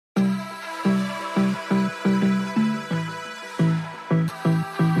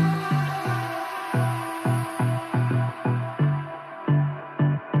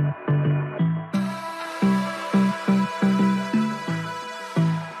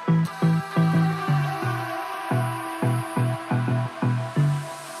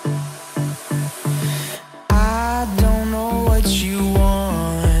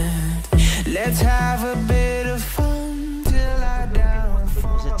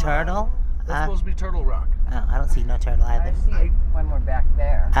turtle? That's supposed to be Turtle Rock. Oh, I don't see no turtle either. I see one more back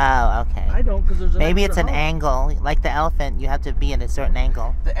there. Oh, okay. I don't, because there's an Maybe it's an extra hump. angle. Like the elephant, you have to be in a certain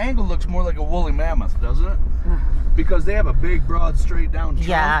angle. The angle looks more like a woolly mammoth, doesn't it? Because they have a big, broad, straight down trunk.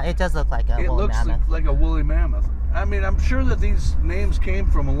 Yeah, it does look like a woolly mammoth. It looks like a woolly mammoth. I mean, I'm sure that these names came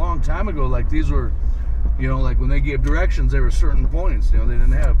from a long time ago. Like these were, you know, like when they gave directions, there were certain points. You know, they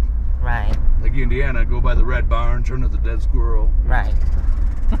didn't have. Right. Like Indiana, go by the red barn, turn to the dead squirrel. Right.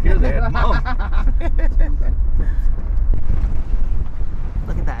 Here they had mom.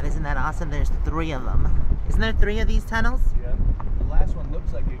 Look at that. Isn't that awesome? There's 3 of them. Isn't there 3 of these tunnels? Yeah. The last one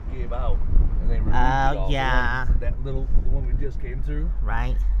looks like it gave out. And they removed it all. Yeah. The one we just came through.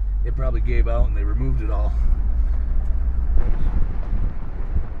 Right. It probably gave out and they removed it all.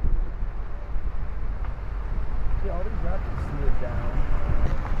 See, all these rocks slid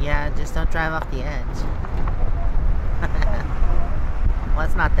down. Yeah, just don't drive off the edge. Well,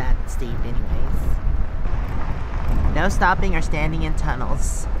 it's not that steep anyways. No stopping or standing in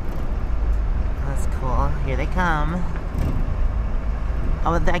tunnels. That's cool. Here they come.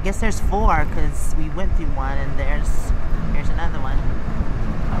 Oh, I guess there's 4 because we went through one and here's another one.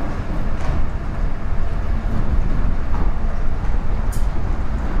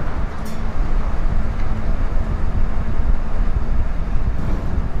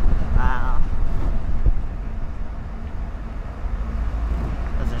 Wow.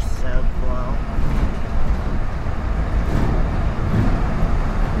 Those are so cool.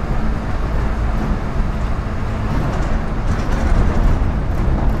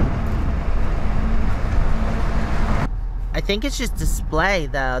 I think it's just display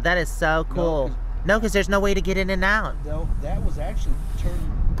though. That is so cool. No, because there's no way to get in and out. No, that was actually turned.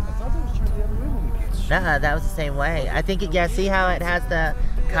 I thought that was turned the other way when we came. Nah, that was the same way. I think it, yeah, see how it has the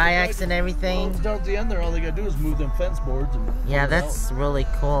kayaks and everything? Down at the end there, all they gotta do is move them fence boards. And Yeah, that's really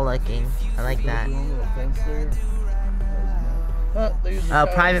cool looking. I like that. Little fence there. Oh,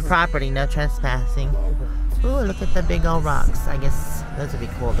 private property, no trespassing. Ooh, look at the big old rocks. I guess those would be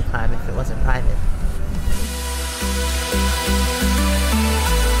cool to climb if it wasn't private.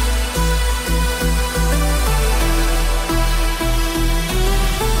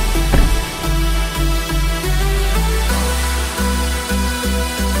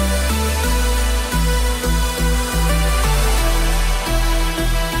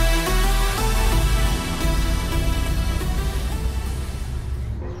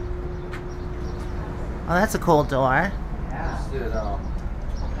 Oh, that's a cool door. Yeah.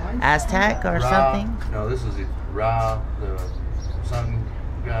 Aztec or something? No, this is Ra, the sun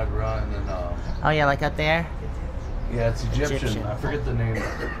god Ra, and then Oh yeah, like up there? yeah, it's Egyptian. I forget the name.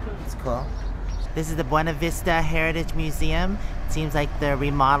 It's cool. This is the Buena Vista Heritage Museum. It seems like they're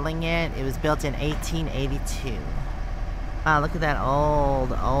remodeling it. It was built in 1882. Wow, look at that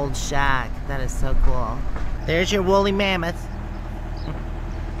old shack. That is so cool. There's your woolly mammoth.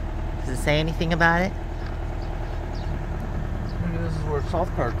 Does it say anything about it? This is where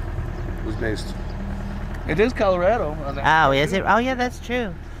South Park was based. It is Colorado. Oh, is it? Oh yeah, that's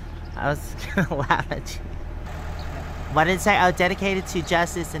true. I was gonna laugh at you. What did it say? Oh, dedicated to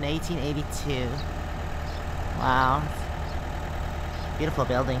justice in 1882. Wow. Beautiful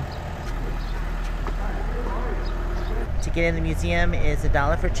building. To get in the museum is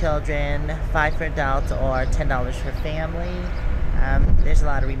 $1 for children, $5 for adults, or $10 for family. There's a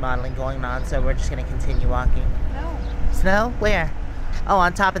lot of remodeling going on, so we're just gonna continue walking. No. Snow? Where? Oh,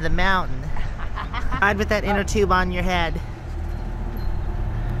 on top of the mountain. Ride with that inner tube on your head.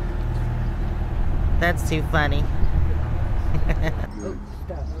 That's too funny.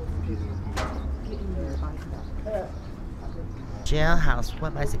 Jailhouse.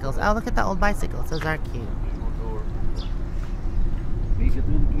 What bicycles? Oh, look at the old bicycles. Those are cute.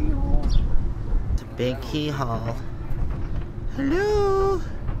 It's a big keyhole. Hello.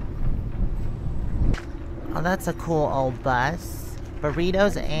 Oh, that's a cool old bus.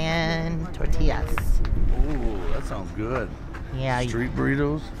 Burritos and tortillas. Ooh, that sounds good. Yeah. Street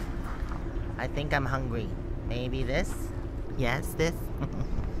burritos. I think I'm hungry. Maybe this? Yes, this?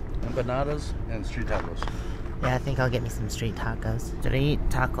 Empanadas and street tacos. Yeah, I think I'll get me some street tacos. Street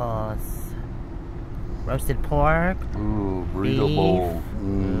tacos. Roasted pork. Ooh, burrito beef. bowl.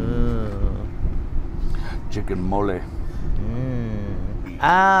 Ooh. Chicken mole.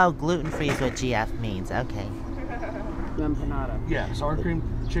 Oh, gluten-free is what GF means. Okay. Empanada. Yeah, sour cream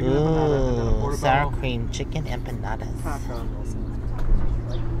chicken empanada. And then a Ooh, portobello. sour cream chicken empanadas. Tacos.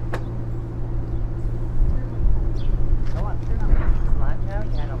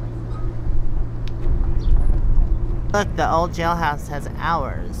 Look, the old jailhouse has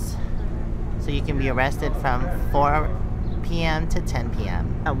hours. So you can be arrested from 4 8 p.m. to 10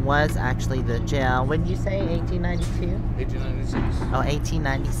 p.m. That was actually the jail. When did you say 1892? 1896. Oh,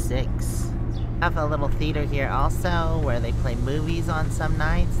 1896. Have a little theater here also where they play movies on some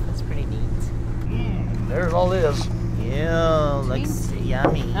nights. That's pretty neat. There it all is. Ew, looks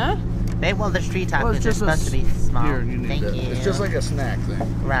yummy. Huh? Well, the street Well, tacos it's are just supposed to be small. Here, you need Thank that. you. It's just like a snack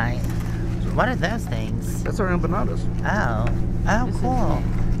thing. Right. What are those things? That's our empanadas. Oh. Oh, This is cool. me.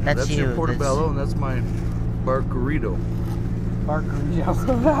 That's you. your portobello, and that's my barcarito. Barcarito.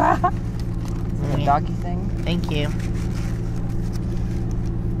 That's The doggy thing. Thank you.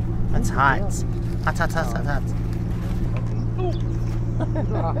 That's hot. Hot, hot, hot, hot, hot.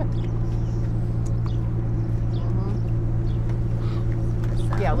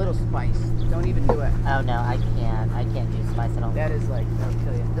 Yeah, a little spice. Don't even do it. Oh no, I can't. I can't do spice at all. That is like, that'll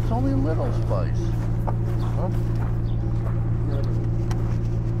kill you. It's only a little spice. Huh?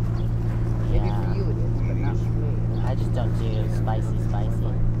 Maybe Yeah. for you it is, but not for me. I just don't do spicy.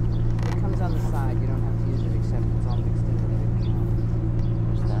 It comes on the side. You don't have to use it except it's all mixed in with everything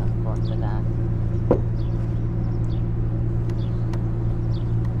else. There's the fork for that.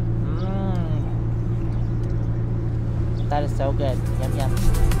 That is so good. Yum yum.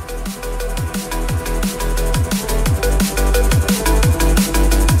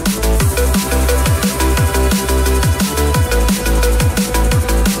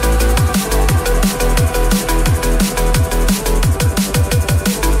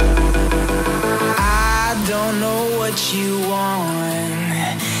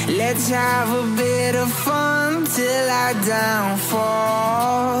 Let's have a bit of fun till our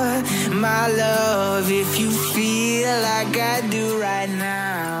downfall. My love, if you feel like I do right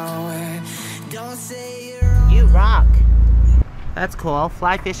now, don't say you're wrong. You rock. That's cool.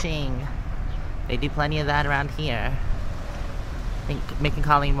 Fly fishing. They do plenty of that around here. I think Mick and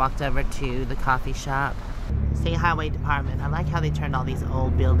Colleen walked over to the coffee shop. State Highway Department. I like how they turned all these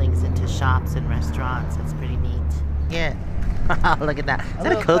old buildings into shops and restaurants. That's pretty neat. Yeah. Look at that. Is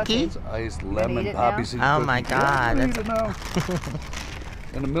that a cookie? It's iced eat lemon it poppy now? seed Oh cookie. my God, Yeah, that's- eat it now.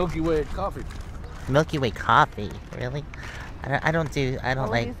 And a Milky Way coffee. Milky Way coffee. Really? I don't What do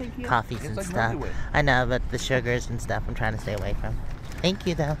like you think you- coffees It's and like stuff. Milky Way. I know, but the sugars and stuff I'm trying to stay away from. Thank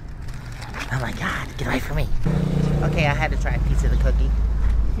you though. Oh my God, get away from me. Okay, I had to try a piece of the cookie.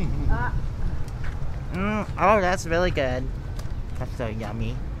 Oh, that's really good. That's so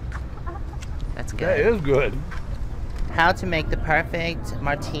yummy. That's That good. is good. How to make the perfect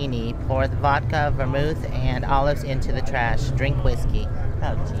martini. Pour the vodka, vermouth, and olives into the trash. Drink whiskey.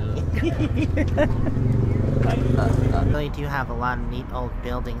 Oh, gee. Really do have a lot of neat old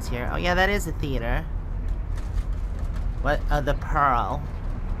buildings here. Oh, yeah, that is a theater. What? The Pearl.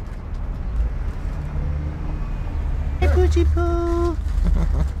 Hey, Poochie Poo.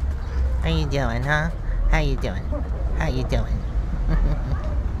 How you doing, huh? How you doing? How you doing?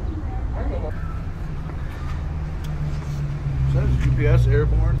 So that's GPS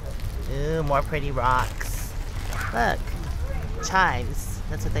airborne. Ooh, more pretty rocks. Look. Chives.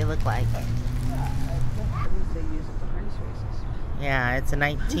 That's what they look like. They use it for harness races. Yeah, it's a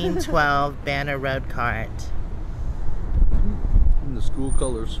 1912 Banner Road cart. In the school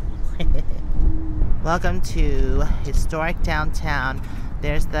colors. Welcome to historic downtown.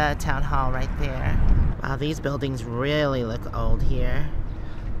 There's the town hall right there. Wow, these buildings really look old here.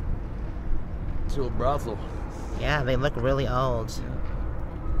 It's a little brothel. Yeah, they look really old.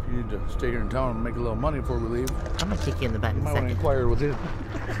 If you need to stay here in town and make a little money before we leave, I'm gonna kick you in the butt you in a might want to second. inquire with it.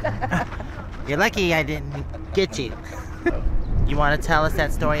 You're lucky I didn't get you. You want to tell us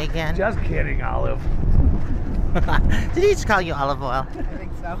that story again? Just kidding, Olive. Did he just call you Olive Oil? I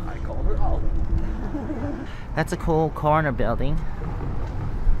think so. I called her Olive. That's a cool corner building.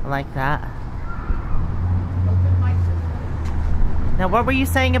 I like that. Now, what were you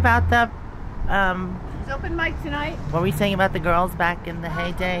saying about the, Is open mic tonight? what were you saying about the girls back in the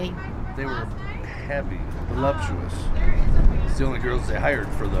heyday? They were heavy, voluptuous. It's the only girls they hired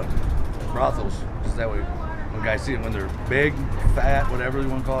for the brothels. Because that way, when guys see them, when they're big, fat, whatever you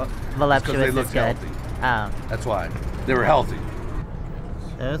want to call it, Voluptuous because they is look good. healthy. Oh, That's why. They were healthy.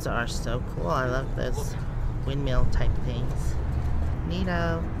 those are so cool. I love those windmill type things.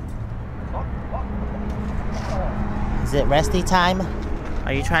 Neato. Is it resty time?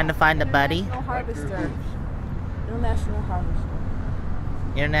 Are you trying to find a buddy? No harvester. International harvester.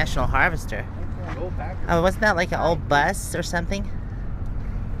 International Harvester. Oh, wasn't that like an old bus or something?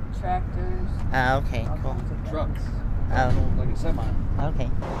 Tractors. Oh, okay, all cool. kinds of Trucks. Oh, Like a semi. okay.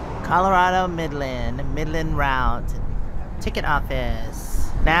 Colorado Midland Route. Ticket office.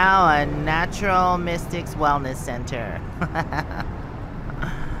 Now a Natural Mystics Wellness Center.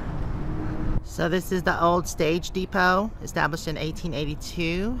 So this is the old stage depot, established in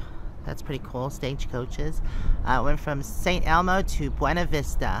 1882. That's pretty cool, stagecoaches. Went from St. Elmo to Buena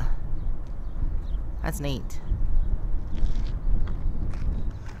Vista. That's neat.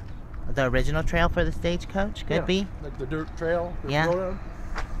 The original trail for the stagecoach, could be. Like the dirt trail. Yeah.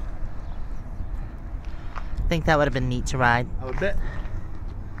 I think that would have been neat to ride. I would bet.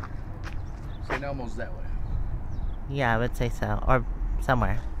 St. Elmo's that way. Yeah, I would say so. Or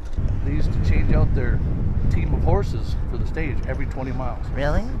somewhere. They used to change out their team of horses for the stage every 20 miles.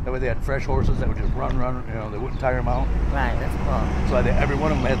 Really? That way they had fresh horses that would just run, you know, they wouldn't tire them out. Right, that's cool. So every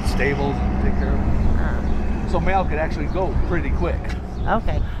one of them had stables and take care of them. Huh. So mail could actually go pretty quick.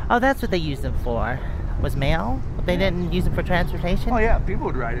 Okay. Oh, that's what they used them for. Was mail? They didn't use it for transportation? Oh yeah, people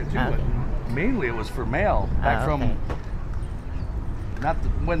would ride it too. Okay. But mainly it was for mail. Back from, not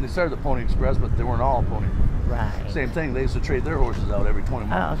when they started the Pony Express, but they weren't all Pony. Right. Same thing, they used to trade their horses out every 20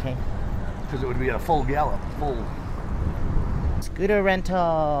 miles. Oh, okay. Because it would be at a full gallop, full. Scooter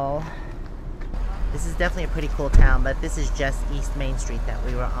rental. This is definitely a pretty cool town, but this is just East Main Street that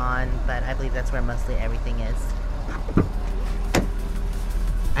we were on, but I believe that's where mostly everything is.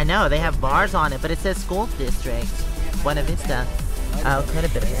 I know, they have bars on it, but it says school district. Buena Vista. Oh, could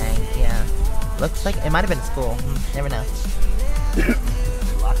have been a bank, yeah. Looks like, it might have been a school. Never know.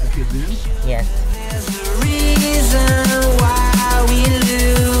 Lock the kids in? Yes. There's a reason why we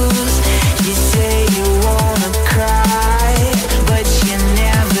lose. You say you wanna